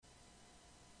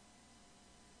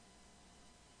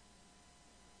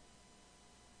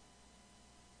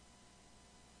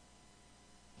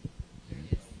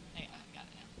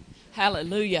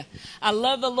Hallelujah. I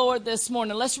love the Lord this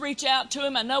morning. Let's reach out to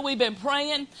him. I know we've been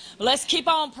praying, but let's keep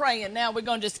on praying. Now we're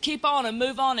going to just keep on and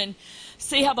move on and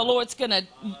see how the Lord's going to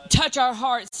touch our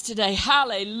hearts today.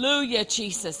 Hallelujah,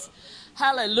 Jesus.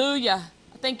 Hallelujah.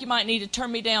 I think you might need to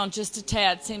turn me down just a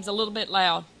tad. Seems a little bit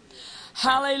loud.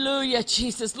 Hallelujah,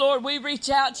 Jesus. Lord, we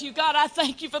reach out to you. God, I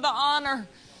thank you for the honor,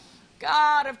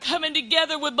 God, of coming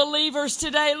together with believers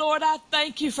today. Lord, I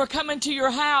thank you for coming to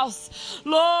your house.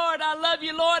 Lord, I love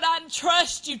you. Lord, I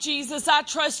trust you, Jesus. I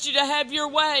trust you to have your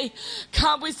way.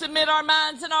 God, we submit our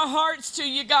minds and our hearts to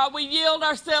you, God. We yield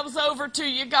ourselves over to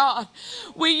you, God.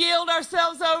 We yield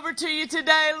ourselves over to you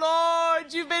today,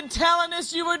 Lord. You've been telling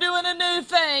us you were doing a new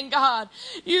thing, God.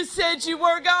 You said you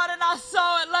were, God, and I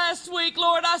saw it last week,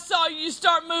 Lord. I saw you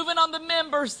start moving on the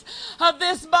members of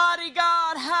this body,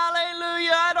 God.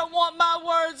 Hallelujah. I don't want my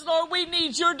words, Lord. We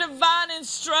need your divine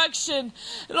instruction.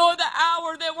 Lord, the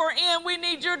hour that we're in, we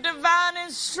need your divine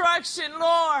instruction,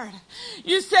 Lord.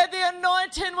 You said the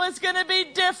anointing was going to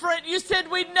be different. You said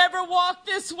we'd never walked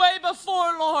this way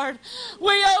before, Lord.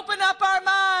 We open up our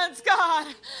minds, God,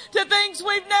 to things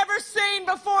we've never seen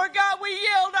before. God, we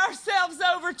yield ourselves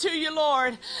over to you,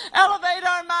 Lord. Elevate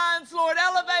our minds, Lord.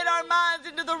 Elevate our minds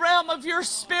into the realm of your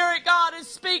spirit, God, and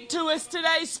speak to us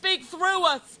today. Speak through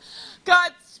us.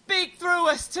 God, speak through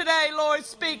us today, Lord.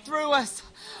 Speak through us.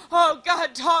 Oh,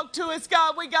 God, talk to us,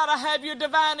 God. We got to have your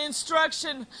divine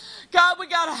instruction. God, we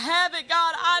got to have it,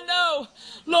 God. I know,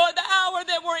 Lord, the hour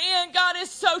that we're in, God,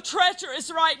 is so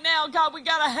treacherous right now. God, we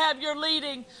got to have your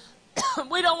leading.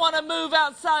 We don't want to move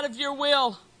outside of your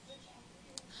will.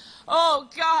 Oh,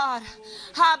 God,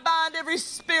 I bind every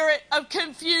spirit of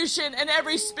confusion and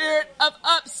every spirit of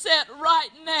upset right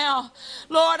now.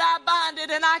 Lord, I bind it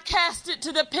and I cast it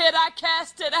to the pit. I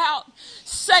cast it out.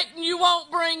 Satan, you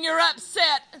won't bring your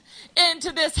upset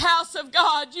into this house of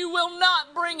God. You will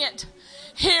not bring it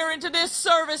here into this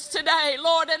service today,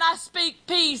 Lord, and I speak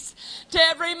peace to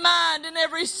every mind and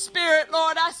every spirit,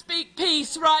 Lord. I speak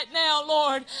peace right now,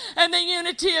 Lord, and the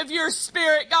unity of your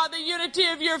spirit, God, the unity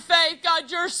of your faith,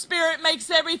 God. Your spirit makes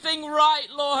everything right,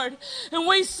 Lord, and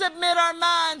we submit our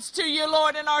minds to you,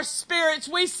 Lord, and our spirits.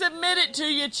 We submit it to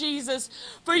you, Jesus,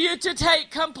 for you to take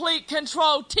complete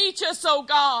control. Teach us, oh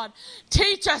God.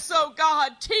 Teach us, oh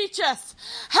God. Teach us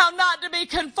how not to be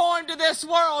conformed to this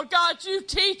world. God, you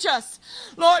teach us.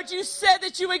 Lord, you said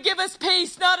that you would give us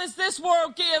peace, not as this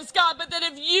world gives, God, but that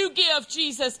if you give,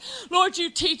 Jesus, Lord, you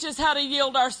teach us how to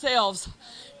yield ourselves.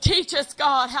 Teach us,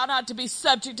 God, how not to be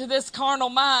subject to this carnal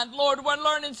mind. Lord, we're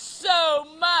learning so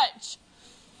much.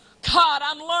 God,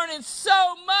 I'm learning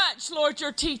so much, Lord,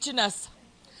 you're teaching us.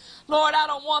 Lord, I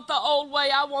don't want the old way.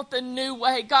 I want the new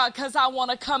way, God, because I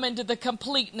want to come into the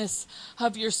completeness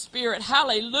of your spirit.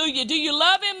 Hallelujah. Do you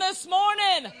love him this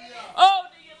morning? Oh,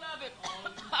 do you love him?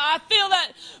 I feel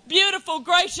that beautiful,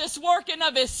 gracious working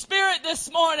of his spirit this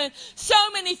morning. So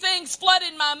many things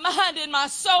flooding my mind and my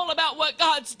soul about what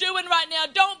God's doing right now.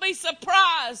 Don't be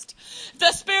surprised if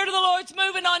the Spirit of the Lord's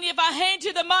moving on you. If I hand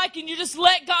you the mic and you just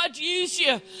let God use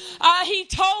you. He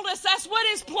told us that's what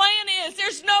his plan is.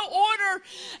 There's no order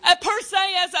per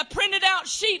se as a printed out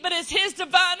sheet, but it's his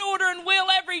divine order and will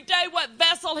every day what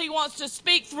vessel he wants to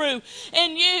speak through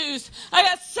and use. I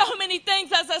got so many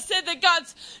things, as I said, that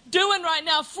God's doing right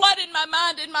now, flooding my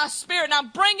mind and my spirit, and I'm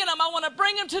bringing them. I want to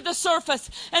bring them to the surface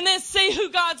and then see who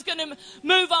God's going to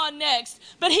move on next.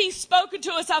 But he's spoken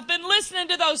to us. I've been listening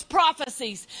to those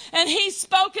prophecies, and he's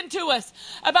spoken to us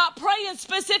about praying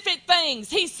specific things.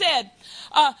 He said,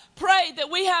 pray that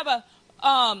we have a,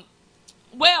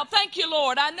 well, thank you,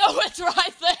 Lord. I know it's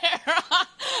right there.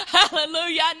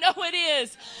 Hallelujah. I know it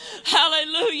is.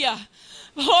 Hallelujah.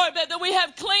 Lord, that we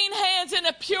have clean hands and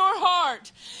a pure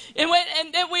heart, and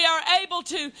that we are able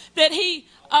to, that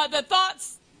the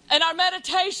thoughts and our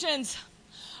meditations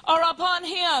are upon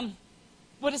him.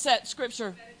 What is that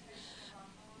scripture?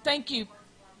 Thank you.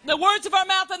 The words of our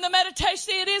mouth and the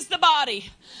meditation, it is the body.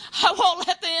 I won't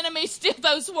let the enemy steal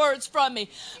those words from me.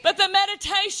 But the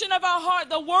meditation of our heart,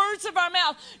 the words of our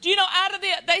mouth. Do you know,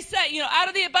 they say, out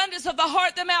of the abundance of the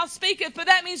heart, the mouth speaketh. But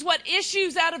that means what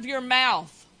issues out of your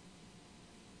mouth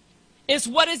is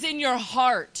what is in your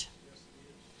heart.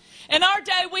 In our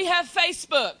day, we have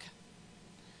Facebook.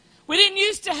 We didn't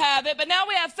used to have it, but now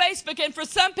we have Facebook. And for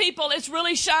some people, it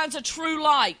really shines a true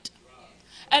light.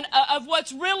 And of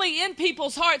what's really in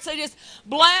people's hearts. They just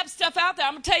blab stuff out there.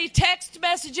 I'm going to tell you, text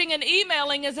messaging and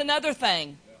emailing is another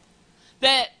thing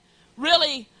that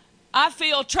really, I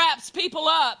feel, traps people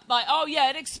up. Like, oh yeah,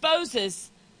 it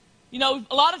exposes. A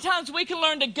lot of times we can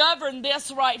learn to govern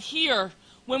this right here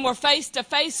when we're face to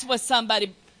face with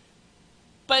somebody.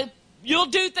 But You'll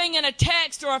do things in a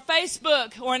text or a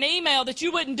Facebook or an email that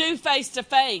you wouldn't do face to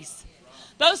face.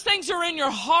 Those things are in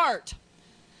your heart.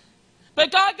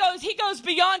 But God He goes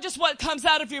beyond just what comes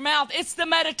out of your mouth. It's the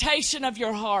meditation of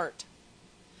your heart.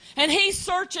 And He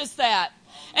searches that.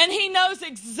 And He knows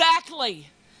exactly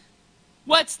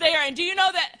what's there. And do you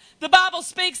know that the Bible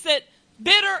speaks that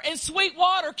bitter and sweet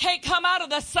water can't come out of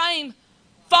the same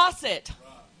faucet?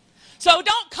 So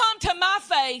don't come to my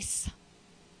face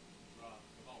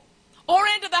or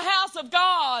into the house of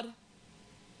God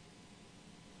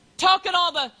talking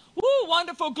all the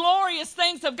wonderful, glorious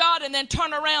things of God and then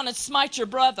turn around and smite your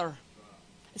brother.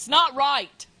 It's not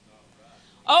right.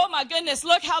 Oh my goodness,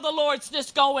 look how the Lord's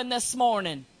just going this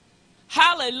morning.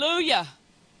 Hallelujah.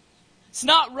 It's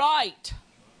not right.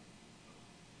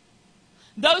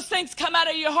 Those things come out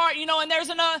of your heart, and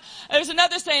there's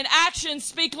another saying, actions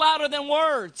speak louder than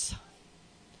words.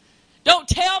 Don't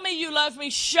tell me you love me,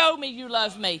 show me you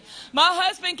love me. My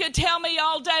husband could tell me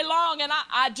all day long, and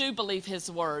I do believe his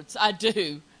words. I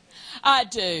do.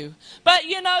 But,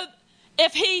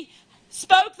 if he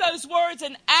spoke those words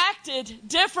and acted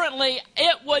differently,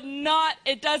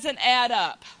 it doesn't add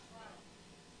up.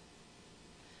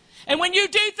 And when you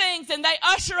do things and they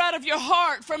usher out of your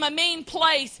heart from a mean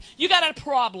place, you got a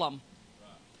problem.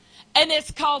 And it's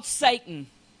called Satan.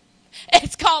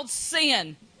 It's called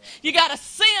sin. You got a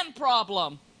sin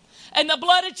problem. And the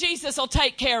blood of Jesus will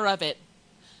take care of it.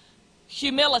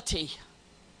 Humility.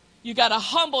 You got to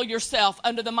humble yourself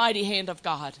under the mighty hand of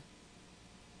God.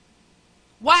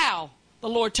 Wow. The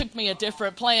Lord took me a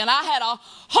different plan. I had a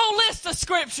whole list of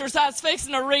scriptures I was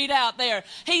fixing to read out there.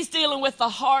 He's dealing with the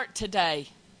heart today.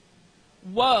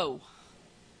 Whoa.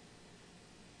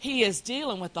 He is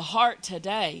dealing with the heart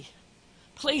today.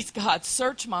 Please, God,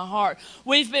 search my heart.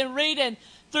 We've been reading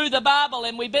through the Bible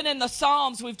and we've been in the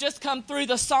Psalms. We've just come through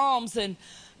the Psalms and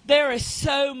there is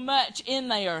so much in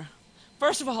there.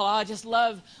 First of all, I just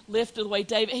love lifting the way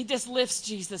David, he just lifts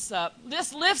Jesus up.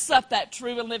 Just lifts up that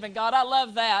true and living God. I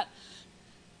love that.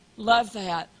 Love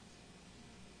that.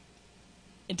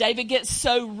 And David gets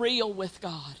so real with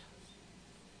God.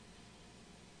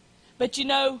 But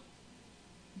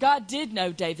God did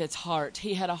know David's heart.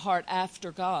 He had a heart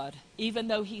after God, even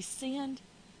though he sinned,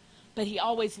 but he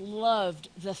always loved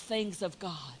the things of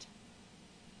God,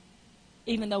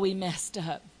 even though he messed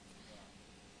up.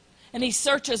 And he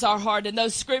searches our heart, and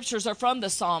those scriptures are from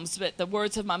the Psalms, but the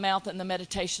words of my mouth and the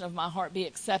meditation of my heart be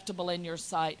acceptable in your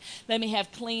sight. Let me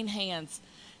have clean hands,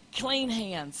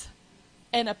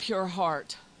 and a pure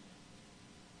heart.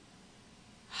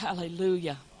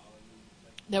 Hallelujah.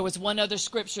 There was one other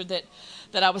scripture that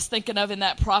I was thinking of in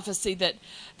that prophecy that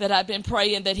I've been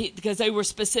praying because they were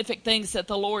specific things that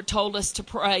the Lord told us to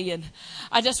pray. And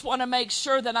I just want to make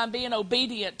sure that I'm being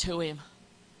obedient to Him.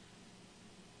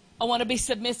 I want to be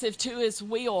submissive to His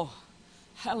will.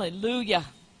 Hallelujah.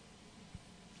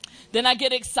 Then I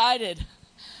get excited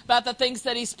about the things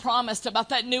that He's promised, about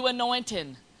that new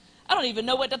anointing. I don't even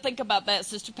know what to think about that,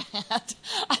 Sister Pat.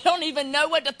 I don't even know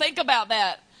what to think about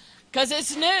that because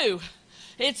it's new.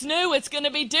 It's new. It's going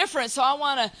to be different. So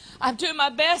I'm doing my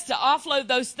best to offload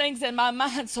those things in my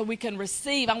mind so we can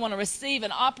receive. I want to receive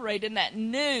and operate in that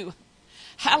new.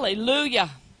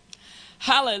 Hallelujah.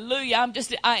 Hallelujah.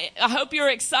 I hope you're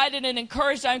excited and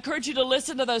encouraged. I encourage you to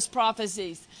listen to those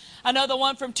prophecies. I know the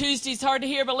one from Tuesday is hard to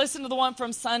hear, but listen to the one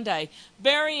from Sunday.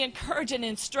 Very encouraging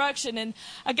instruction. And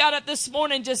I got up this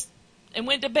morning and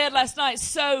went to bed last night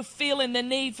so feeling the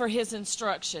need for His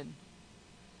instruction.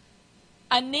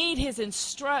 I need His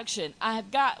instruction.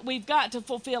 We've got to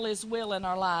fulfill His will in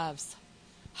our lives.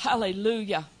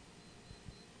 Hallelujah.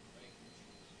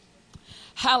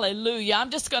 Hallelujah. I'm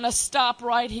just going to stop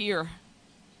right here.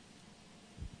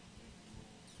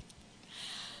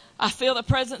 I feel the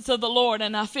presence of the Lord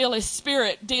and I feel His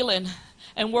Spirit dealing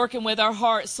and working with our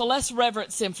hearts. So let's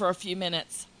reverence Him for a few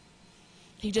minutes.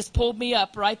 He just pulled me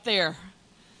up right there.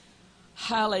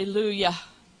 Hallelujah.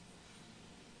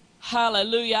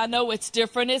 Hallelujah. I know it's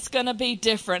different. It's going to be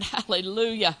different.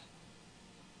 Hallelujah.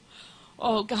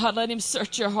 Oh, God, let Him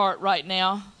search your heart right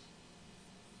now.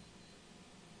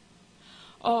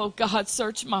 Oh, God,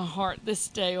 search my heart this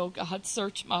day. Oh, God,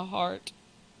 search my heart.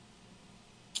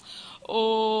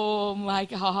 Oh, my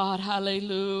God.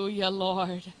 Hallelujah,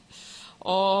 Lord.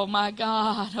 Oh, my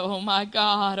God. Oh, my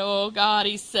God. Oh, God,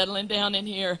 He's settling down in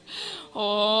here.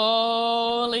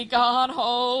 Holy God.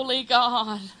 Holy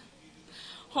God.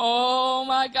 Oh,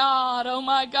 my God. Oh,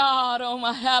 my God. Oh,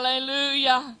 my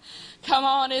hallelujah. come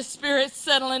on. His spirit's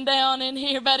settling down in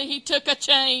here, buddy. He took a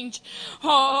change.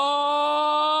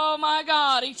 Oh, my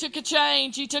God. He took a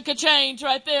change. He took a change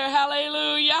right there.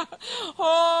 Hallelujah.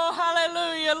 Oh,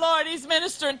 hallelujah. Lord, he's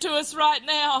ministering to us right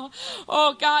now.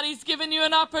 Oh, God, he's giving you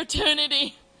an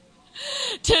opportunity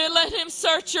to let him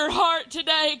search your heart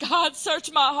today. God, search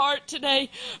my heart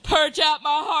today. Purge out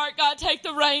my heart. God, take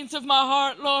the reins of my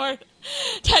heart, Lord.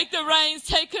 Take the reins.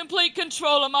 Take complete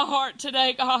control of my heart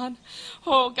today, God.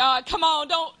 Oh, God, come on.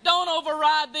 Don't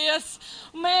override this.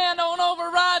 Man, don't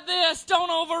override this. Don't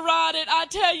override it. I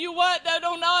tell you what,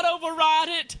 do not override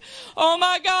it. Oh,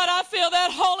 my God, I feel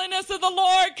that holiness of the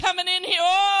Lord coming in here.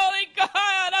 Holy God,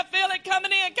 I feel it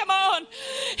coming in. Come on.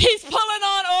 He's pulling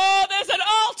on. Oh, there's an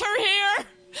altar here.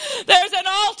 There's an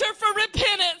altar for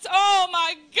repentance. Oh,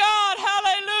 my God.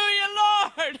 Hallelujah,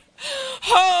 Lord.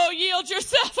 Oh, yield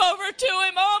yourself over to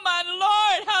him. Oh, my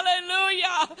Lord.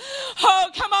 Hallelujah.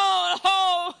 Oh, come on.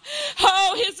 Oh,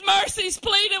 his mercy's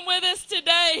pleading with us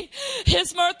today.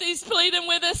 His mercy's pleading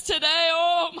with us today.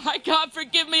 Oh, my God,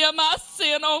 forgive me of my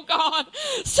sin, oh, God.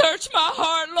 Search my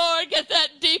heart, Lord. Get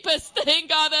that deepest thing,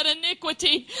 God, that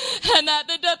iniquity and that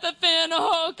doth offend.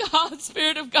 Oh, God,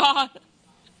 Spirit of God.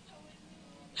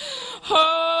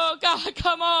 Oh, God,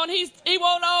 come on. He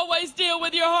won't always deal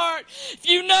with your heart. If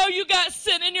you know you got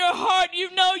sin in your heart,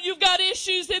 you know you've got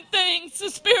issues and things. The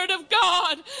Spirit of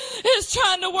God is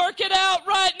trying to work it out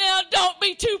right now. Don't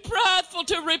be too prideful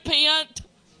to repent.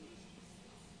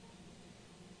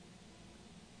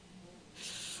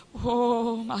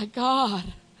 Oh, my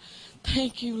God.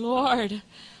 Thank you, Lord.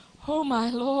 Oh, my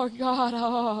Lord God.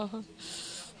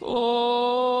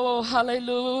 Oh,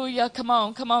 hallelujah. Come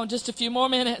on. Just a few more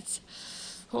minutes.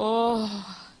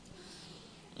 Oh,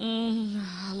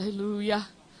 hallelujah.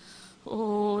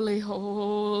 Holy,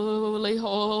 holy,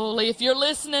 holy. If you're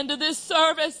listening to this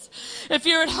service, if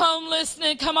you're at home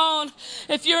listening, come on.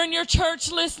 If you're in your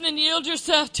church listening, yield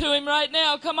yourself to him right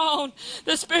now. Come on.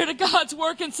 The Spirit of God's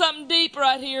working something deep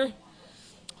right here.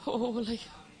 Holy.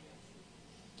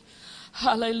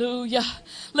 Hallelujah.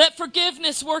 Let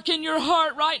forgiveness work in your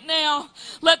heart right now.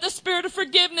 Let the spirit of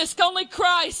forgiveness, only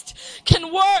Christ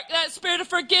can work that spirit of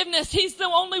forgiveness. He's the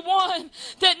only one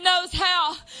that knows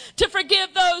how to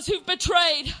forgive those who've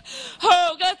betrayed.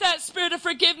 Oh, let that spirit of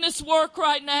forgiveness work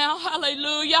right now.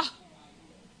 Hallelujah.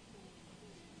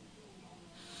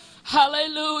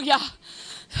 Hallelujah.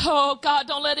 Oh, God,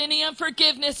 don't let any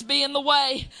unforgiveness be in the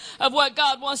way of what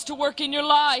God wants to work in your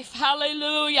life.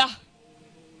 Hallelujah.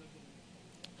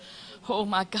 Oh,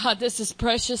 my God, this is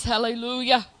precious.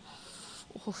 Hallelujah.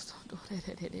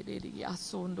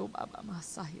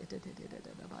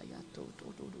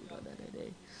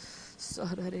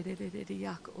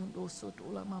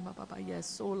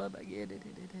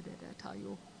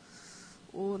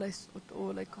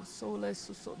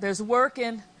 There's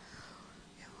working.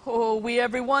 Oh, we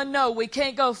everyone know we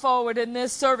can't go forward in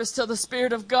this service till the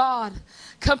Spirit of God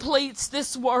completes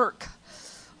this work.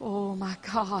 Oh, my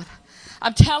God.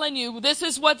 I'm telling you, this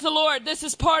is what the Lord, this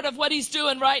is part of what he's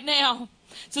doing right now.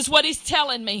 This is what he's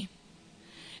telling me.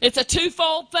 It's a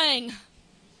twofold thing.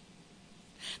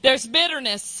 There's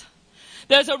bitterness.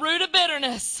 There's a root of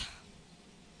bitterness.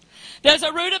 There's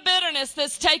a root of bitterness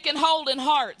that's taken hold in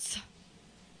hearts.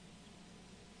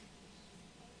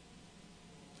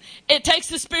 It takes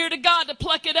the Spirit of God to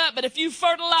pluck it up, but if you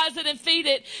fertilize it and feed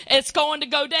it, it's going to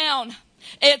go down.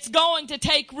 It's going to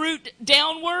take root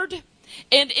downward.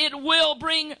 And it will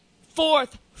bring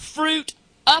forth fruit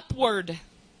upward.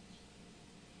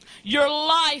 Your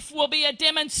life will be a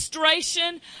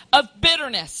demonstration of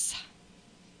bitterness.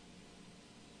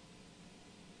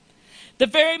 The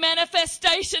very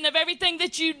manifestation of everything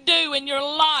that you do in your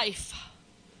life.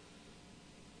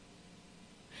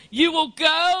 You will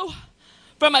go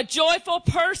from a joyful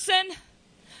person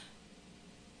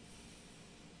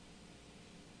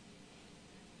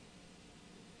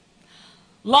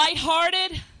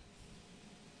lighthearted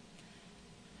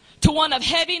to one of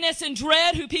heaviness and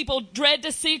dread who people dread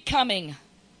to see coming.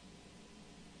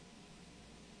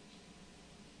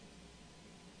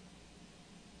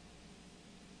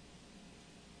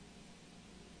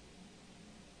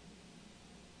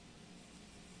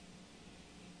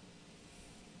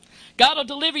 God will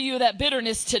deliver you of that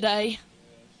bitterness today.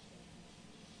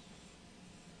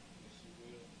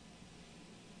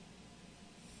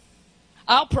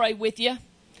 I'll pray with you.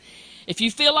 If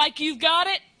you feel like you've got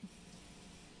it,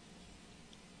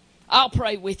 I'll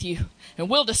pray with you, and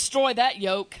we'll destroy that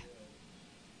yoke.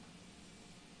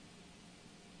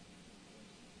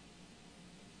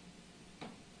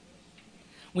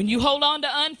 When you hold on to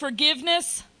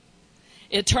unforgiveness,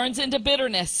 it turns into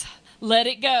bitterness. Let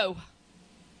it go.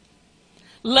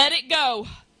 Let it go.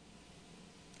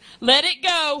 Let it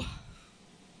go.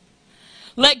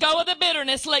 Let go of the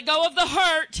bitterness. Let go of the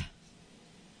hurt.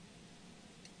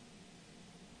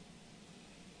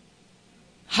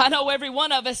 I know every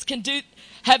one of us can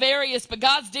have areas, but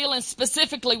God's dealing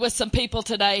specifically with some people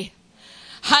today.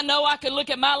 I know I can look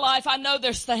at my life. I know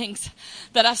there's things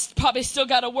that I probably still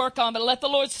got to work on, but let the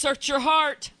Lord search your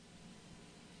heart.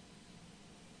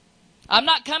 I'm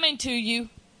not coming to you.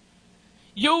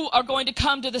 You are going to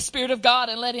come to the Spirit of God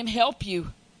and let Him help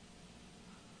you.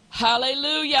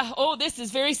 Hallelujah. Oh, this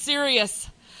is very serious.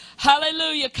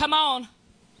 Hallelujah. Come on.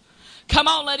 Come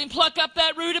on, let Him pluck up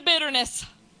that root of bitterness.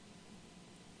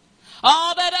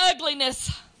 All that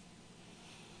ugliness.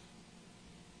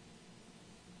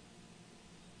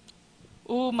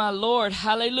 Oh, my Lord.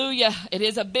 Hallelujah. It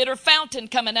is a bitter fountain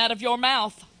coming out of your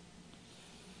mouth.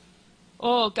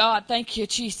 Oh, God, thank you,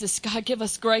 Jesus. God, give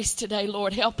us grace today,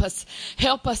 Lord. Help us.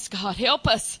 Help us, God. Help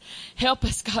us. Help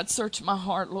us, God. Search my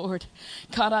heart, Lord.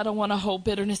 God, I don't want to hold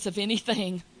bitterness of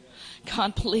anything.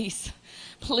 God, please.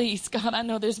 Please, God, I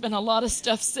know there's been a lot of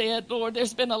stuff said, Lord.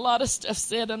 There's been a lot of stuff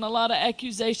said and a lot of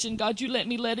accusation. God, you let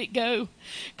me let it go.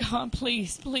 God,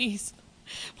 please, please.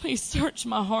 Please search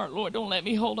my heart, Lord. Don't let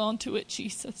me hold on to it,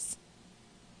 Jesus.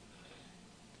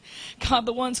 God,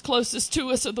 the ones closest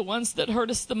to us are the ones that hurt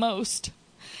us the most.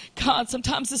 God,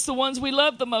 sometimes it's the ones we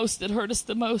love the most that hurt us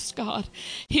the most, God.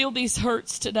 Heal these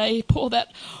hurts today. Pour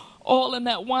that oil and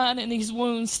that wine in these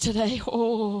wounds today.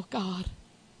 Oh, God.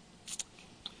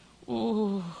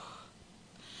 Oh,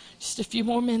 just a few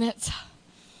more minutes.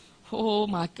 Oh,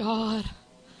 my God.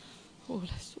 Oh,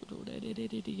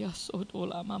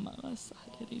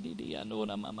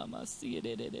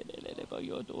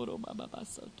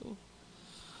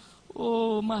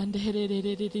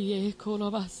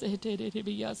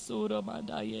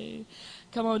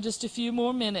 come on, just a few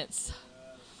more minutes.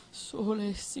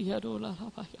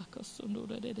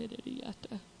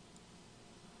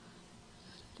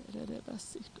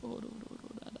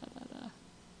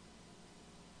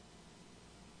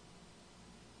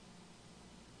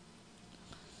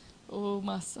 Oh,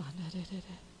 my son.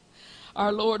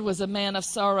 Our Lord was a man of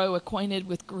sorrow, acquainted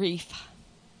with grief.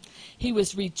 He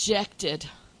was rejected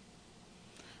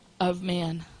of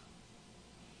men.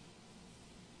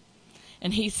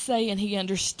 And He's saying He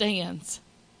understands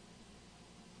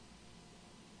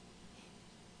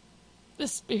the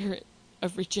spirit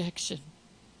of rejection.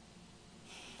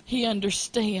 He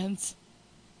understands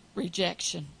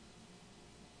rejection.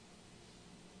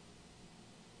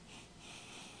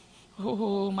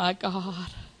 Oh, my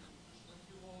God.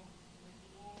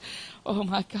 Oh,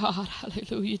 my God.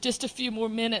 Hallelujah. Just a few more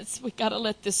minutes. We got to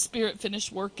let this Spirit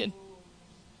finish working.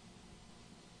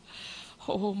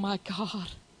 Oh, my God.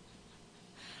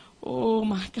 Oh,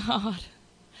 my God.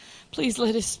 Please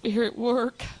let His Spirit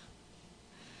work.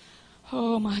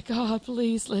 Oh, my God.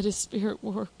 Please let His Spirit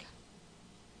work.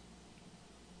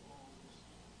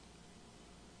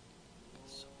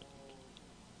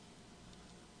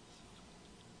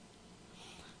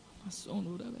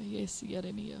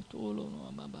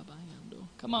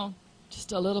 Come on.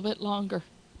 Just a little bit longer.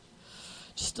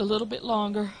 Just a little bit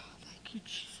longer. Thank you,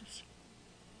 Jesus.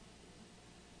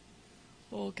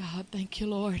 Oh, God. Thank you,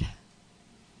 Lord.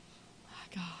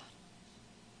 My God.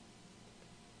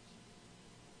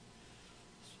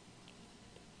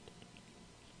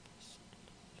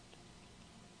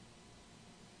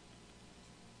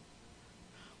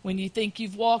 When you think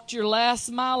you've walked your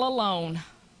last mile alone,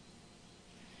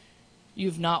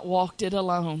 you've not walked it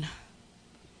alone.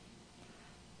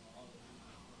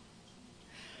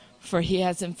 For He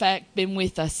has in fact been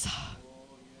with us.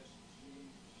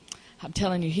 I'm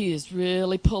telling you, He is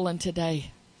really pulling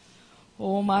today.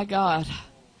 Oh my God.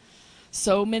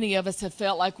 So many of us have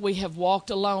felt like we have walked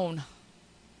alone.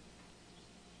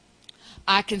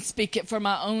 I can speak it for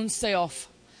my own self.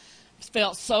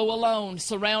 Felt so alone,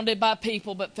 surrounded by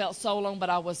people, but felt so alone, but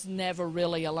I was never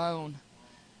really alone.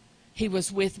 He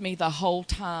was with me the whole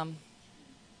time.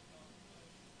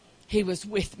 He was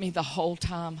with me the whole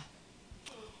time.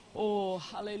 Oh,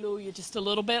 hallelujah. Just a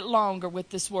little bit longer with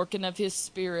this working of His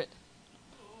Spirit.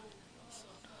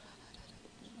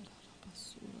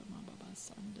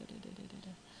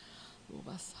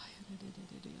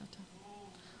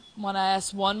 I'm going to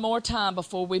ask one more time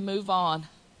before we move on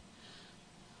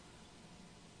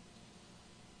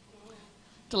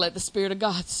to let the Spirit of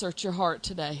God search your heart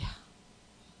today.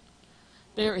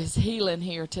 There is healing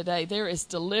here today. There is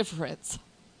deliverance.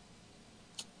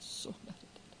 But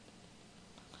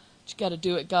you got to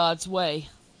do it God's way.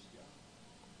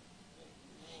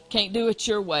 Can't do it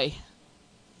your way.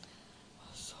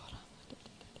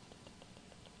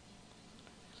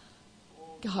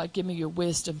 God, give me your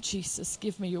wisdom, Jesus.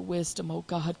 Give me your wisdom, oh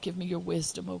God. Give me your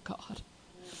wisdom, oh God.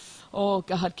 Oh,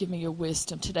 God, give me your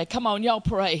wisdom today. Come on, y'all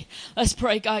pray. Let's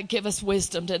pray. God, give us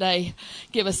wisdom today.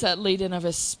 Give us that leading of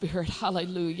His Spirit.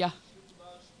 Hallelujah.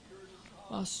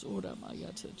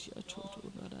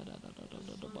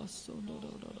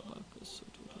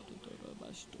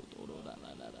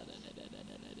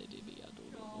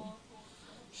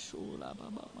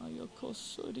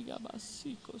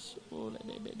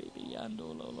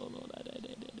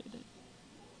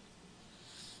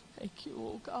 Thank you,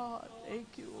 oh God.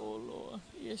 Thank you, oh Lord.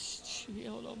 Yes, thank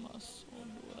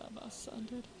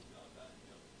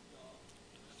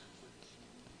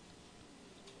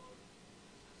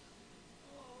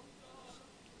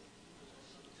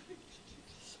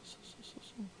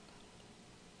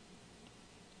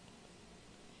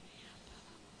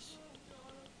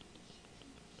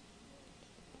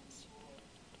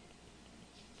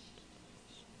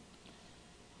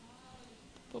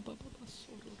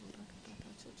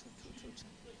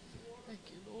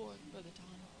you, Lord. Brother Tom,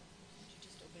 would you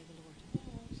just obey the Lord?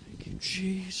 Thank you,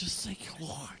 Jesus. Thank you,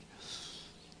 Lord.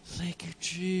 Thank you,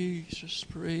 Jesus.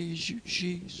 Praise you,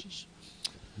 Jesus.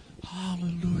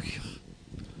 Hallelujah.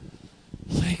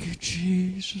 Thank you,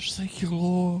 Jesus. Thank you,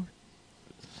 Lord.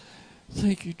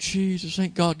 Thank you, Jesus.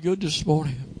 Ain't God good this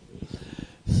morning?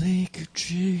 Thank you,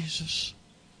 Jesus.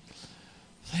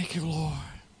 Thank you, Lord.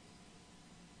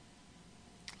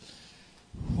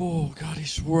 Oh, God,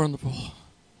 He's wonderful.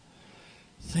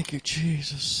 Thank you,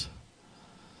 Jesus.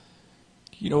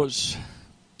 You know, it's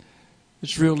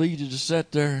real easy to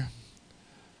sit there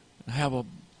and have a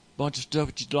bunch of stuff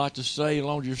that you'd like to say as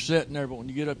long as you're sitting there, but when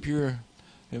you get up here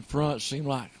in front, it seems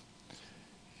like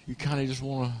you kind of just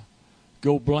want to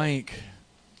go blank.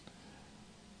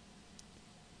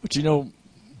 But you know,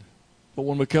 but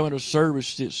when we come into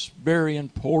service, it's very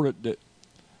important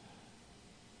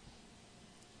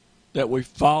that we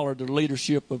follow the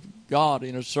leadership of God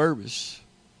in a service.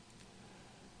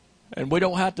 And we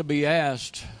don't have to be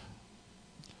asked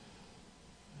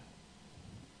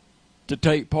to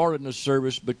take part in the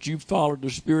service, but you follow the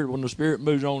Spirit. When the Spirit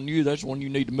moves on you, that's when you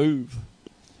need to move.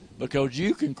 Because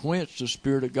you can quench the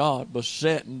Spirit of God by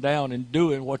sitting down and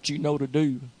doing what you know to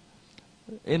do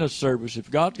in a service. If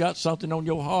God's got something on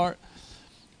your heart,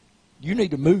 you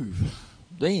need to move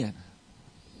then.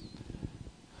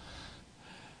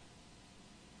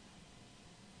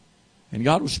 And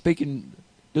God was speaking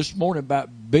this morning about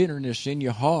bitterness in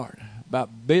your heart, about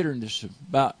bitterness,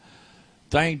 about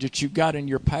things that you've got in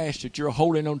your past that you're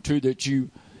holding on to, that you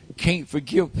can't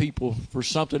forgive people for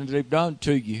something that they've done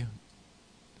to you.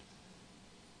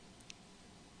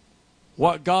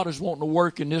 What God is wanting to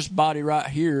work in this body right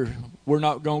here, we're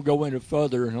not going to go any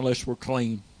further unless we're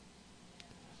clean.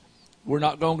 We're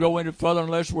not going to go any further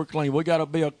unless we're clean. We got to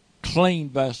be a clean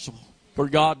vessel for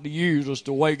God to use us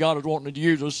the way God is wanting to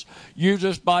use us. Use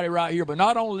this body right here. But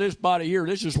not only this body here,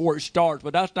 this is where it starts,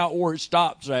 but that's not where it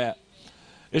stops at.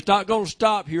 It's not going to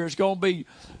stop here. It's going to be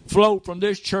flow from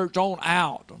this church on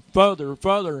out,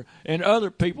 further, and other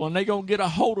people, and they're going to get a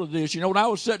hold of this. You know, when I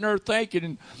was sitting there thinking,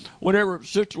 and whenever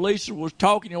Sister Lisa was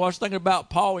talking, you know, I was thinking about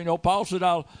Paul. You know, Paul said,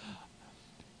 I'll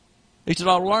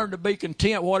learn to be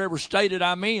content whatever state that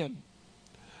I'm in.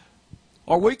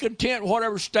 Are we content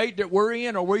whatever state that we're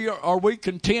in? Are we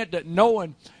content that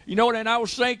knowing? You know, and I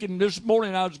was thinking this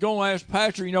morning, I was going to ask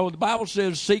Pastor, you know, the Bible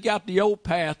says seek out the old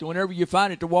path whenever you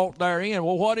find it to walk therein.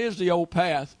 Well, what is the old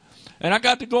path? And I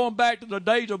got to going back to the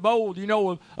days of old, you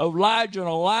know, of Elijah and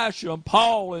Elisha and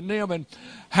Paul and them, and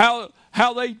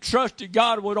how they trusted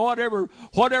God with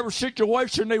whatever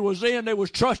situation they was in. They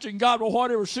was trusting God with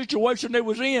whatever situation they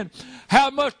was in. How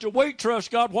much do we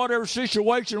trust God whatever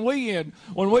situation we in?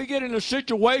 When we get in a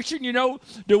situation, you know,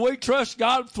 do we trust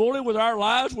God fully with our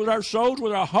lives, with our souls,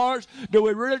 with our hearts? Do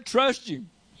we really trust Him?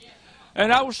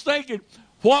 And I was thinking,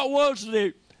 what was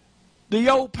the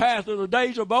old path of the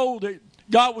days of old that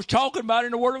God was talking about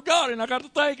in the Word of God? And I got to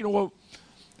thinking, well,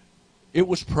 it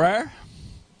was prayer.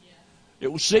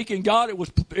 It was seeking God. It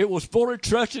was fully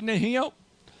trusting in Him.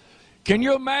 Can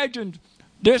you imagine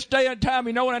this day and time?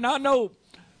 You know, and I know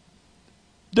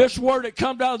this word that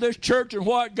comes out of this church and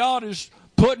what God is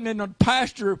putting in the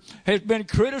pastor has been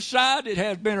criticized. It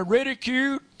has been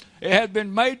ridiculed. It has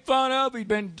been made fun of. He's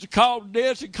been called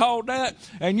this and called that.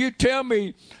 And you tell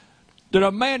me that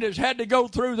a man that's had to go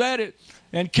through that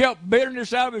and kept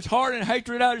bitterness out of his heart and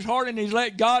hatred out of his heart, and he's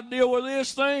let God deal with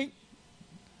this thing?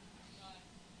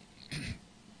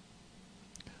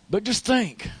 But just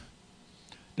think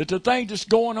that the thing that's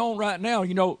going on right now,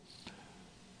 you know,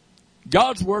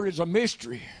 God's Word is a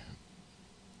mystery.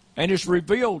 And it's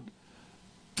revealed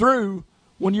through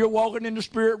when you're walking in the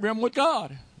spirit realm with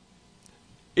God.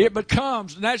 It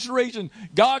becomes, and that's the reason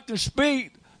God can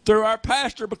speak through our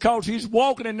pastor, because he's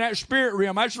walking in that spirit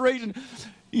realm. That's the reason,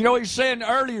 he's saying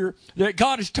earlier that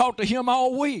God has talked to him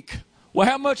all week. Well,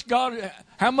 how much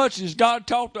has God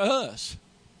talked to us?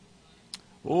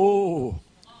 Oh,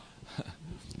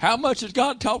 how much has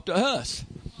God talked to us?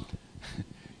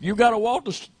 You've got to walk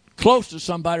close to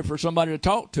somebody for somebody to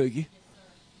talk to you.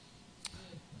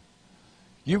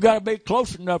 You've got to be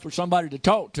close enough for somebody to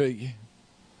talk to you.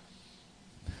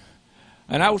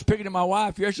 And I was picking up my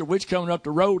wife yesterday. We was coming up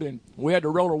the road, and we had to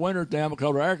roll our windows down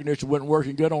because our air conditioner wasn't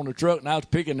working good on the truck. And I was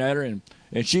picking at her, and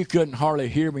she couldn't hardly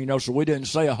hear me, so we didn't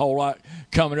say a whole lot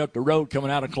coming up the road,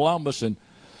 coming out of Columbus. And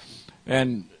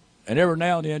every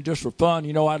now and then, just for fun,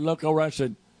 I'd look over and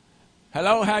said,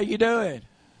 "Hello, how you doing?"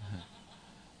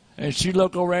 And she'd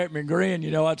look over at me and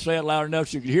grin. I'd say it loud enough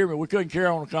she could hear me. We couldn't carry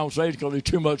on the conversation because there's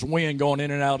too much wind going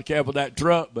in and out of the cab of that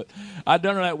truck. But I'd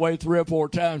done her that way 3 or 4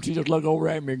 times. She just looked over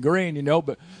at me and grin,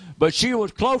 But she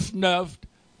was close enough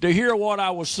to hear what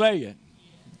I was saying.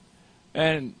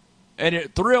 And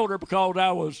it thrilled her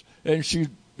because and she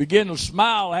began to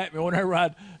smile at me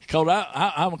whenever because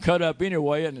I'm cut up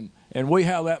anyway, and we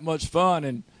have that much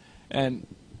fun. And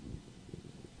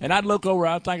I'd look over,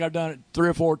 I think I've done it 3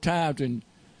 or 4 times, and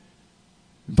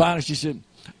finally she said,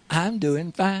 "I'm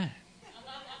doing fine."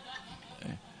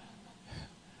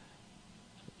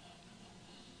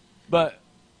 But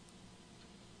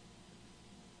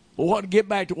get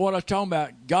back to what I was talking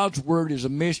about, God's Word is a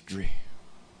mystery.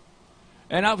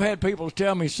 And I've had people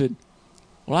tell me, said,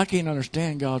 "Well, I can't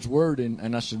understand God's Word."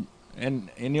 And I said, and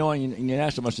you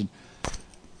asked them, I said,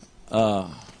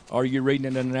 "Are you reading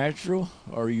it in the natural,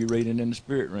 or are you reading it in the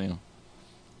spirit realm?"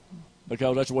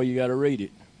 Because that's the way you got to read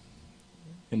it.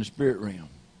 In the spirit realm.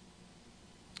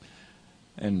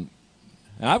 And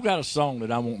I've got a song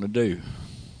that I want to do.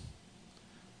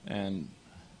 And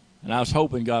I was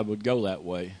hoping God would go that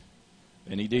way.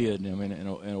 And he did, in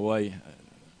a way.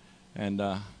 And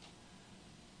I'm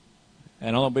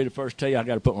going to be the first to tell you I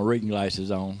got to put my reading glasses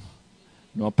on.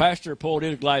 My pastor pulled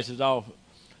his glasses off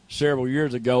several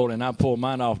years ago, and I pulled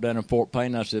mine off down in Fort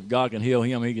Payne. I said, if God can heal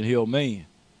him, he can heal me.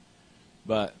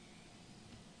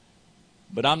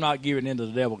 But I'm not giving in to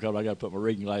the devil because I got to put my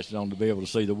reading glasses on to be able to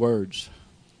see the words.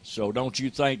 So don't you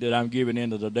think that I'm giving in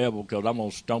to the devil because I'm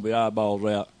going to stomp his eyeballs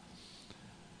out.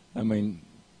 I'm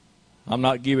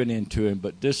not giving in to him.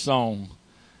 But this song,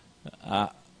 I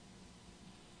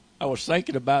was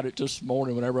thinking about it this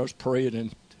morning whenever I was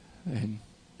praying. And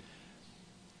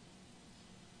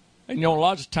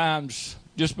lots of times,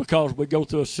 just because we go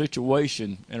through a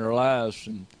situation in our lives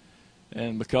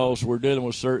and because we're dealing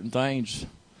with certain things,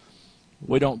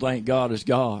 we don't think God is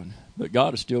God, but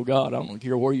God is still God. I don't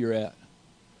care where you're at.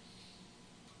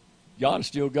 God is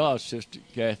still God, Sister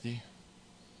Kathy.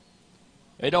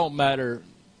 It don't matter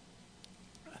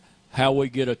how we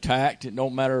get attacked. It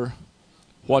don't matter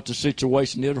what the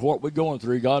situation is or what we're going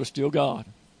through. God is still God.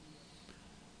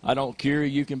 I don't care.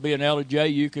 You can be in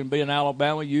LJ. You can be in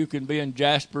Alabama. You can be in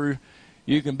Jasper.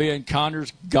 You can be in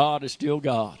Conyers. God is still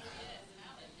God.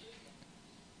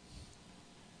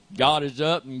 God is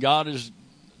up, and God is,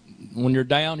 when you're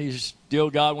down, he's still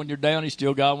God. When you're down, he's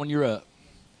still God when you're up.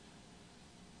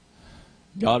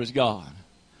 God is God.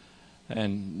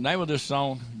 And the name of this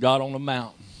song, God on the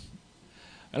Mountain.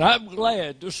 And I'm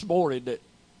glad this morning that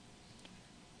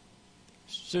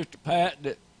Sister Pat,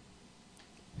 that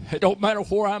it don't matter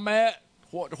where I'm at,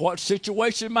 what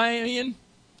situation I'm in,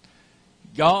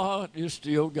 God is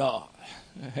still God.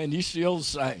 And he's still the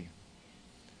same.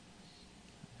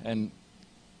 And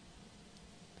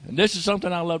this is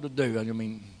something I love to do.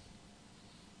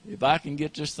 If I can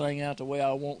get this thing out the way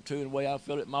I want to, the way I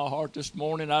feel it in my heart this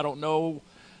morning, I don't know.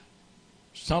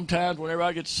 Sometimes whenever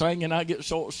I get to singing, I get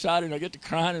so excited, and I get to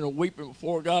crying and weeping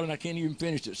before God, and I can't even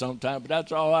finish it sometimes. But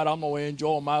that's all right. I'm going to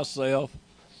enjoy myself.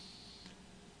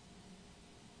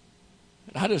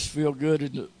 And I just feel good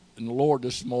in the Lord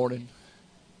this morning.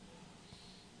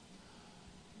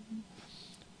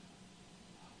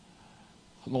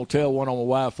 I'm going to tell one on my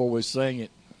wife before we sing it.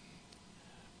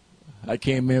 I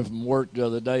came in from work the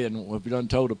other day, and we done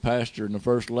told the pastor and the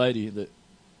first lady that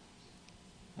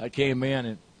I came in,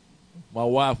 and my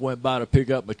wife went by to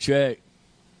pick up my check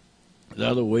the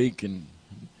other week, and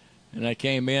I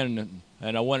came in,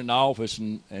 and I went in the office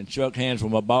and shook hands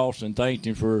with my boss and thanked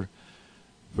him for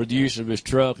the use of his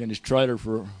truck and his trailer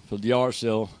for the yard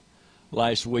sale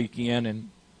last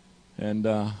weekend,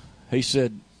 and he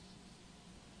said,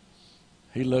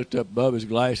 he looked up above his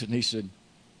glass and he said,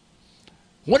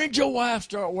 "When did your wife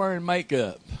start wearing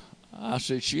makeup?" I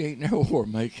said, "She ain't never wore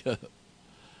makeup."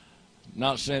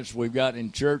 not since we've got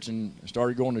in church and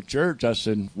started going to church. I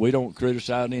said, we don't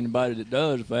criticize anybody that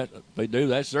does. If they do,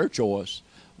 that's their choice.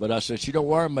 But I said, she don't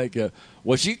wear makeup.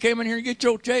 Well, she came in here and get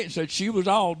your check and said she was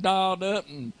all dolled up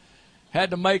and had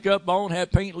the makeup on,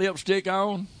 had pink lipstick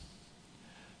on.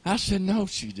 I said, no,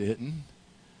 she didn't.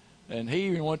 And he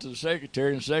even went to the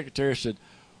secretary, and the secretary said,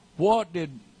 what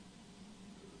did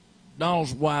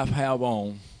Donald's wife have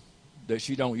on that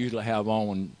she don't usually have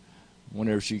on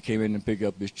whenever she came in and picked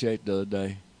up his check the other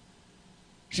day?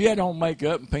 She had on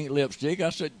makeup and pink lipstick. I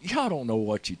said, y'all don't know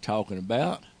what you're talking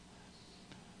about.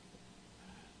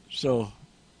 So,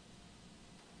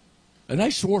 and they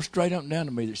swore straight up and down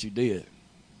to me that she did.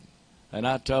 And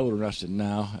I told her, I said,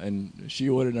 no. And she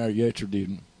went in there yesterday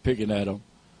and picking at them.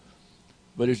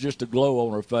 But it's just a glow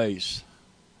on her face.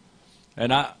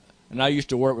 And I used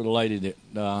to work with a lady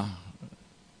that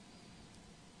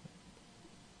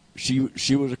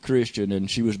she was a Christian, and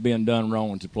she was being done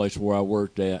wrong at the place where I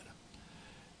worked at.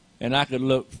 And I could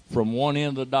look from one end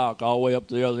of the dock all the way up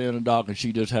to the other end of the dock, and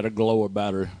she just had a glow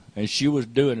about her. And she was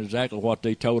doing exactly what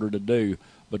they told her to do,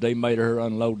 but they made her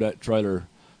unload that trailer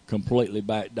completely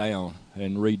back down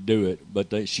and redo it.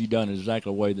 But she done it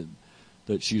exactly the way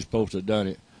that she was supposed to have done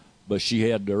it. But she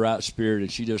had the right spirit,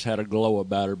 and she just had a glow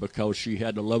about her because she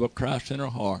had the love of Christ in her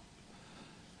heart.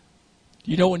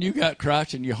 You know, when you got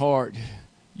Christ in your heart,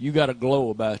 you got a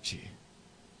glow about you.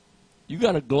 You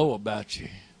got a glow about you.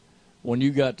 When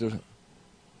you got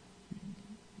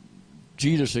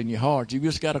Jesus in your heart, you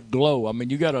just got a glow. I mean,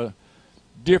 you got a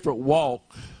different walk,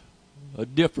 a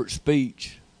different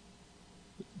speech,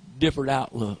 different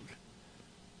outlook.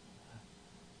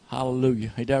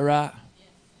 Hallelujah. Ain't that right?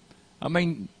 I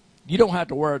mean, you don't have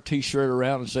to wear a T-shirt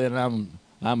around and saying,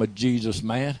 I'm a Jesus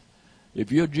man.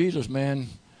 If you're a Jesus man,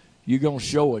 you're going to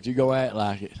show it. You're going to act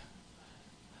like it.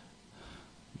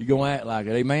 You're going to act like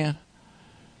it. Amen?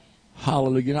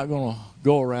 Hallelujah. You're not going to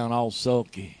go around all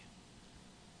sulky.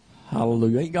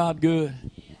 Hallelujah. Ain't God good?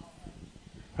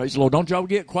 Praise the Lord. Don't y'all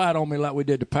get quiet on me like we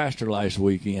did the pastor last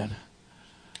weekend.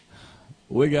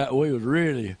 We was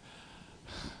really...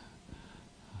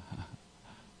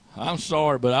 I'm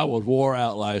sorry, but I was wore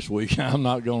out last week. I'm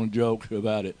not going to joke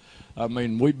about it. I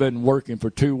mean, we've been working for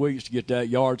 2 weeks to get that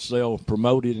yard sale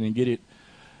promoted and get it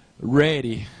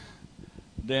ready.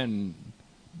 Then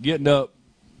getting up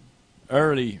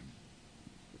early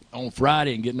on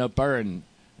Friday and getting up there and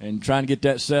trying to get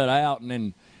that set out, and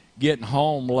then getting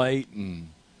home late and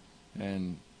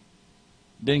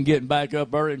then getting back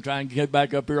up early and trying to get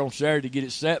back up here on Saturday to get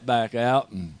it set back out,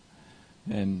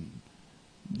 and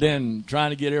then trying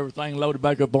to get everything loaded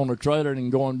back up on the trailer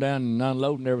and going down and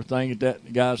unloading everything at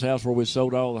that guy's house where we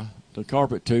sold all the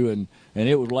carpet to. And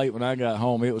it was late when I got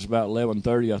home. It was about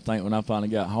 11:30, I think, when I finally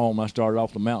got home. I started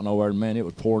off the mountain over there, and, man, it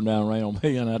was pouring down rain on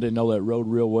me, and I didn't know that road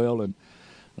real well. And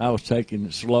I was taking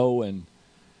it slow, and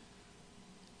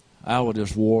I was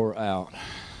just wore out.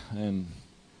 And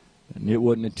it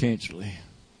wasn't intentionally,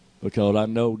 because I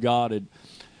know God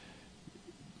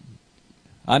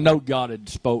had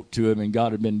spoke to him, and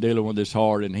God had been dealing with his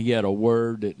heart, and he had a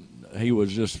word that he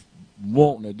was just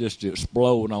wanting to just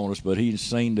explode on us, but he'd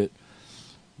seen that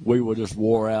we were just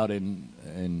wore out,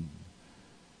 and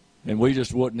we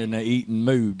just wasn't in the eating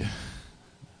mood,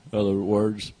 in other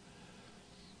words.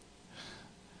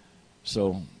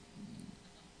 So,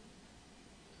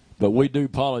 but we do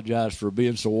apologize for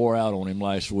being so wore out on him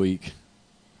last week.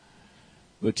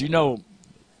 But you know,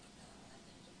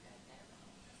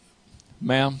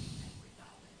 ma'am,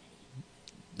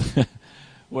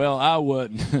 well, I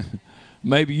wouldn't.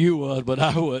 Maybe you would, but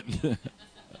I wouldn't.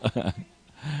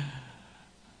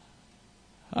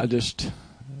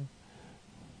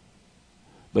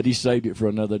 But he saved it for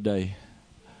another day.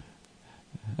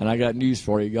 And I got news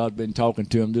for you. God's been talking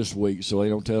to him this week, so he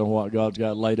don't tell him what God's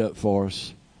got laid up for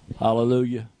us.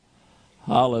 Hallelujah.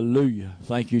 Hallelujah.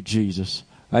 Thank you, Jesus.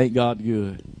 Ain't God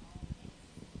good?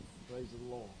 Praise the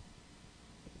Lord.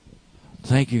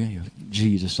 Thank you,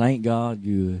 Jesus. Ain't God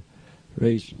good?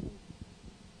 Praise.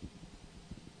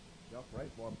 Y'all pray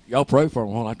for him. Y'all pray for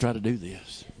him while I try to do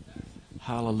this.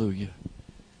 Hallelujah.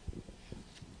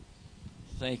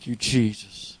 Thank you,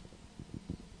 Jesus.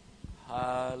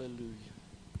 Hallelujah.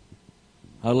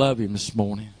 I love him this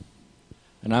morning.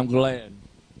 And I'm glad.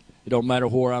 It don't matter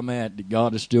where I'm at, that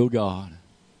God is still God.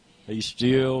 He's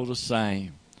still the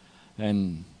same.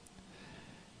 And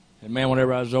man,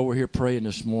 whenever I was over here praying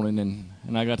this morning,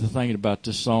 and I got to thinking about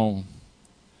this song,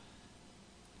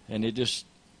 and it just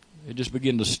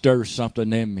began to stir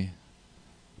something in me.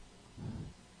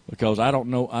 Because I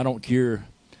don't care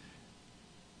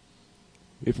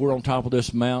if we're on top of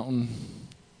this mountain,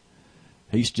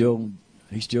 he's still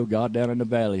He's still God down in the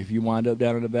valley. If you wind up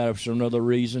down in the valley for some other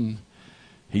reason,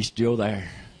 He's still there.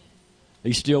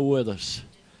 He's still with us.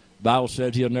 The Bible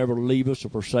says He'll never leave us or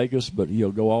forsake us, but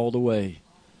He'll go all the way.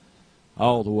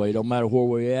 All the way. Don't matter where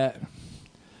we're at.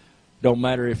 Don't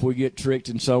matter if we get tricked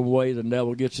in some way, the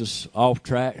devil gets us off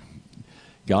track.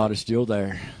 God is still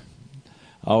there.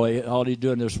 All He's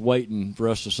doing is waiting for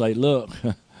us to say, look,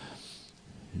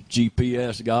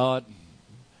 GPS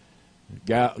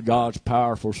God's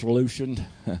powerful solution.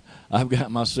 I've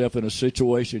got myself in a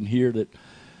situation here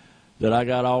that I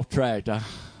got off track.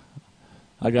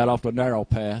 I got off the narrow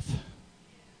path.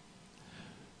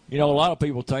 You know, a lot of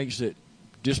people think that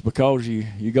just because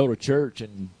you go to church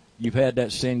and you've had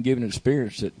that sin-giving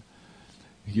experience that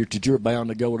you're bound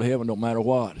to go to heaven no matter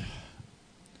what.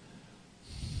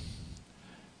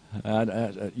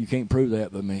 You can't prove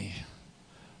that by me.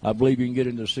 I believe you can get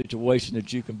into a situation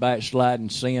that you can backslide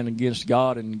and sin against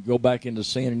God and go back into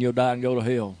sin and you'll die and go to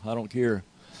hell. I don't care.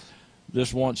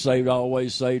 This once saved,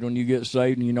 always saved when you get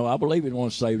saved. And, you know, I believe in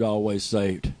once saved, always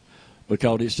saved.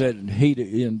 Because it said, he that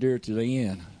endure to the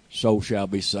end, so shall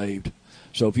be saved.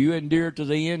 So if you endure to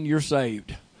the end, you're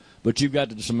saved. But you've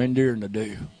got some enduring to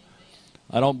do.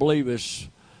 I don't believe it's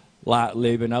light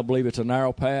living. I believe it's a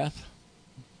narrow path.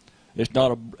 It's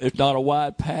not a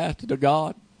wide path to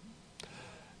God.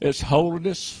 It's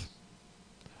holiness.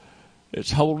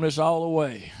 It's holiness all the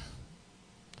way.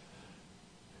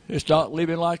 It's not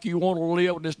living like you want to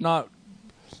live, and it's not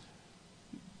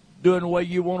doing the way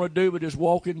you want to do, but it's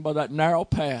walking by that narrow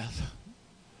path.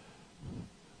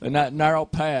 And that narrow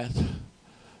path,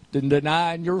 then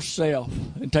denying yourself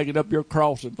and taking up your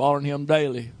cross and following Him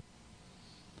daily.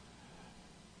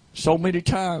 So many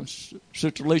times,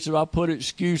 Sister Lisa, I put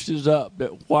excuses up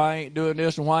that why I ain't doing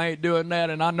this and why I ain't doing that,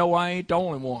 and I know I ain't the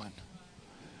only one.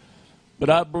 But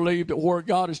I believe that where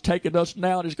God is taking us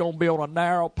now is going to be on a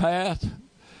narrow path,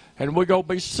 and we're going to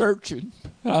be searching.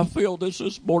 I feel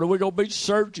this morning. We're going to be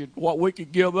searching what we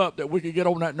can give up that we can get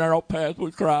on that narrow path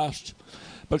with Christ.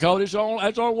 Because that's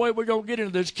the only way we're going to get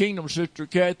into this kingdom, Sister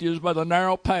Kathy, is by the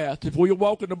narrow path. If we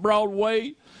walk in the broad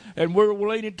way and we're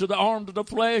leaning to the arms of the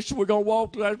flesh, we're going to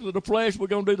walk after the flesh. We're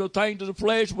going to do the things of the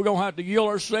flesh. We're going to have to yield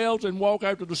ourselves and walk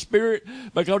after the Spirit.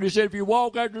 Because He said if you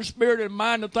walk after the Spirit and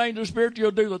mind the things of the Spirit,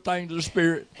 you'll do the things of the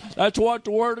Spirit. That's what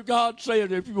the Word of God says.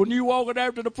 When you're walking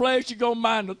after the flesh, you're going to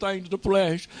mind the things of the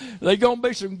flesh. There's going to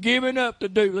be some giving up to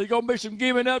do. There's going to be some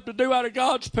giving up to do out of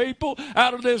God's people.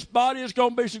 Out of this body, there's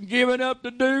going to be some giving up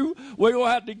to do. We're going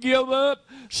to have to give up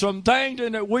some things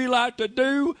that we like to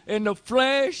do in the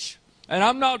flesh. And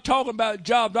I'm not talking about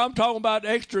jobs. I'm talking about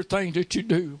extra things that you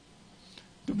do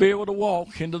to be able to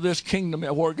walk into this kingdom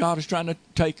where God is trying to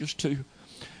take us to.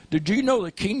 Did you know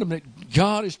the kingdom that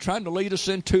God is trying to lead us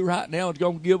into right now is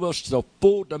going to give us the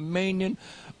full dominion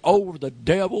over the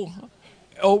devil?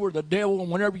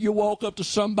 And whenever you walk up to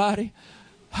somebody,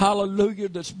 hallelujah,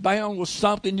 that's bound with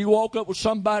something, you walk up with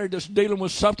somebody that's dealing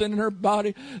with something in her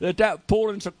body, that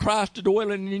fullness of Christ is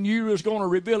dwelling in you is going to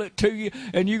reveal it to you,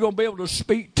 and you're going to be able to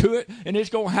speak to it, and it's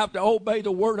going to have to obey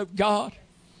the Word of God.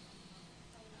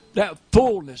 That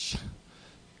fullness.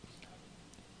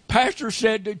 Pastor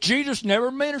said that Jesus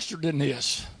never ministered in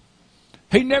this.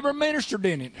 He never ministered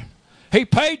in it. He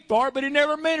paid for it, but He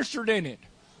never ministered in it.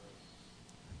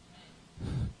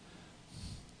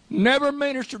 Never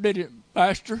ministered in it,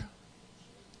 Pastor.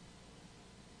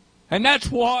 And that's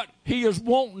what He is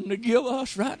wanting to give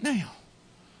us right now,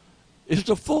 is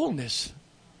the fullness.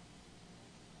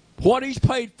 What He's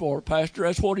paid for, Pastor,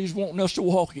 that's what He's wanting us to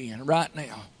walk in right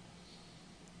now.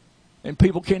 And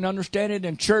people can't understand it,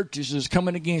 and churches is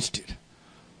coming against it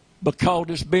because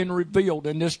it's been revealed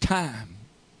in this time,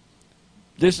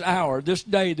 this hour, this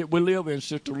day that we live in,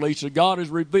 Sister Lisa. God is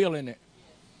revealing it.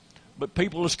 But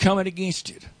people is coming against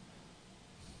it.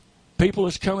 People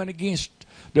is coming against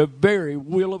the very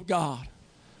will of God,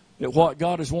 that what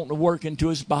God is wanting to work into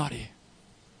His body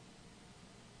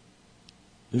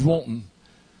is wanting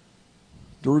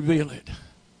to reveal it.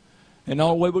 And the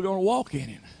only way we're going to walk in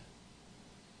it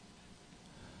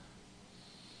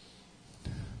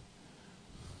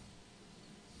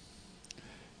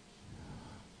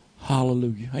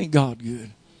hallelujah. Ain't God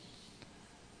good?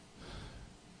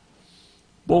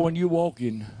 Boy, when you walk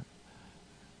in,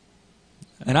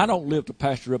 and I don't lift the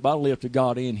pastor up, I lift the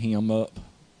God in him up,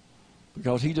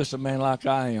 because he's just a man like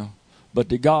I am. But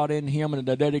the God in him and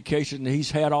the dedication that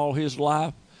he's had all his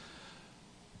life,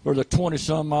 for the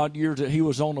 20-some odd years that he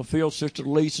was on the field, Sister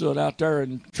Lisa, out there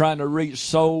and trying to reach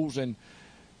souls and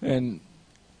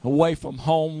away from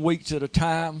home weeks at a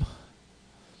time.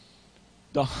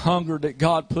 the hunger that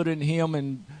God put in him,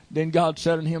 and then God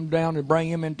setting him down and bring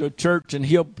him into a church, and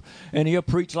he'll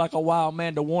preach like a wild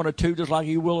man to one or two, just like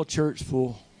he will a church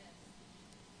full.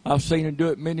 I've seen him do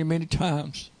it many, many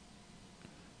times.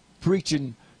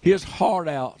 Preaching his heart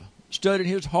out, studying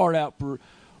his heart out for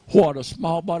what, a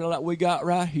small body like we got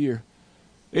right here.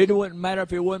 It wouldn't matter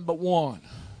if it wasn't but one.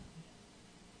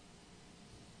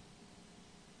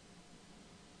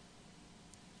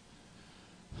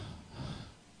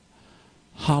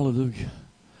 Hallelujah.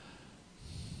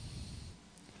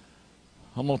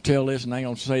 I'm going to tell this, and I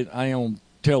ain't going to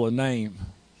tell a name.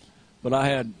 But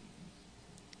there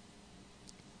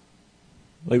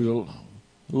was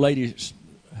a lady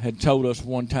had told us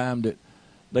one time that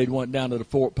they'd went down to the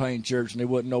Fort Payne church, and there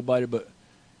wasn't nobody but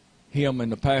him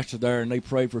and the pastor there, and they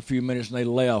prayed for a few minutes, and they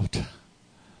left.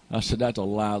 I said, that's a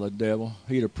lie of the devil.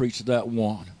 He'd have preached that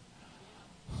one.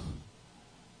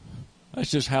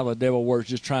 That's just how the devil works,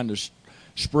 just trying to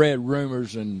spread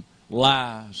rumors and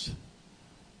lies.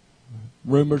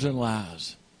 Rumors and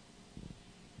lies.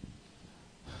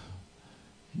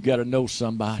 You got to know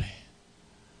somebody.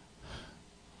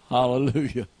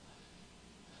 Hallelujah.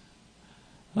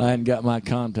 I hadn't got my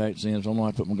contacts in, so I'm going to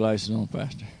have to put my glasses on,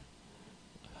 Pastor.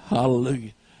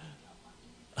 Hallelujah.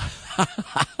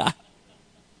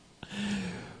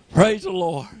 Praise the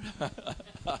Lord.